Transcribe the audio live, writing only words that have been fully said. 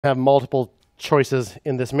have multiple choices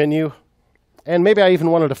in this menu, and maybe I even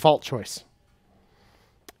want a default choice.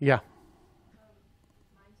 Yeah.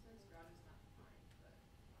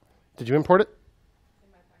 Did you import it?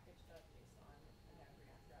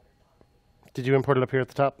 Did you import it up here at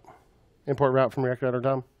the top? Import route from React Router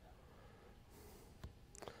DOM?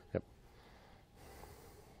 Yep.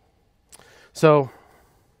 So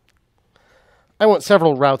I want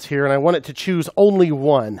several routes here, and I want it to choose only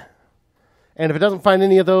one. And if it doesn't find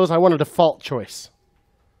any of those, I want a default choice.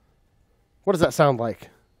 What does that sound like?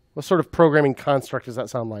 What sort of programming construct does that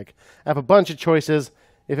sound like? I have a bunch of choices.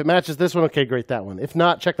 If it matches this one, okay, great, that one. If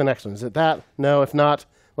not, check the next one. Is it that? No. If not,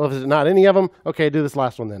 well, if it's not any of them, okay, do this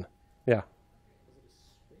last one then. Yeah.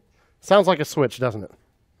 Sounds like a switch, doesn't it?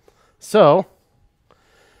 So,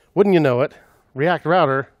 wouldn't you know it, React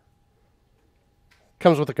Router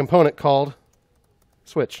comes with a component called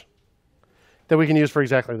switch that we can use for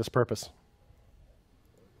exactly this purpose.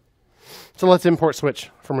 So let's import switch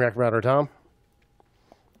from React Router DOM.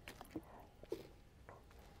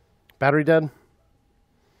 Battery dead?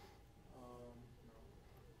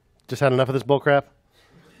 Just had enough of this bullcrap?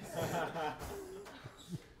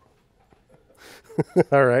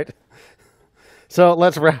 All right. So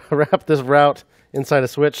let's wrap this route inside a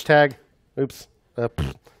switch tag. Oops.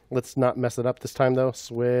 Let's not mess it up this time, though.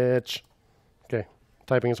 Switch. Okay.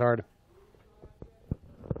 Typing is hard.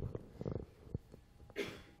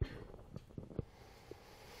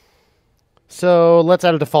 So let's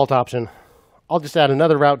add a default option. I'll just add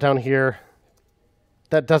another route down here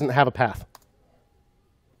that doesn't have a path.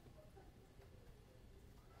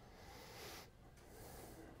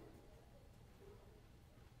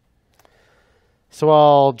 So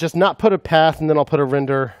I'll just not put a path, and then I'll put a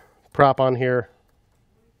render prop on here.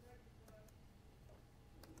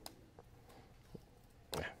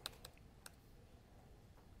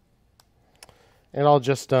 And I'll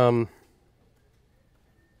just,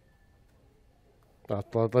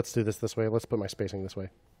 let's do this way. Let's put my spacing this way.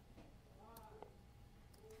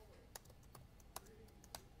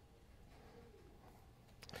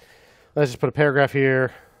 Let's just put a paragraph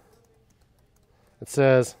here. It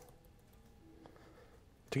says,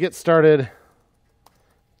 to get started,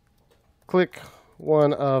 click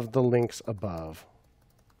one of the links above.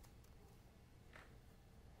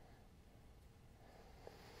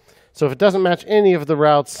 So if it doesn't match any of the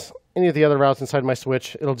routes, any of the other routes inside my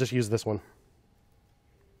switch, it'll just use this one.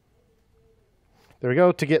 There we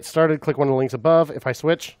go. To get started, click one of the links above. If I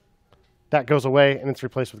switch, that goes away, and it's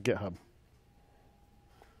replaced with GitHub.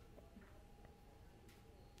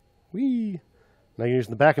 Whee! Now you're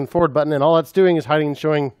using the back and forward button, and all that's doing is hiding and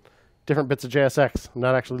showing different bits of JSX. I'm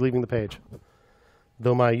not actually leaving the page,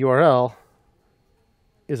 though my URL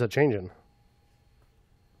is a changing.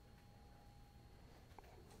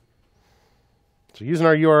 So using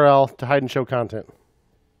our URL to hide and show content.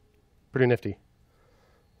 Pretty nifty.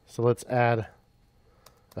 So let's add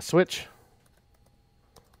a switch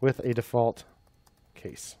with a default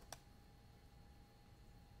case.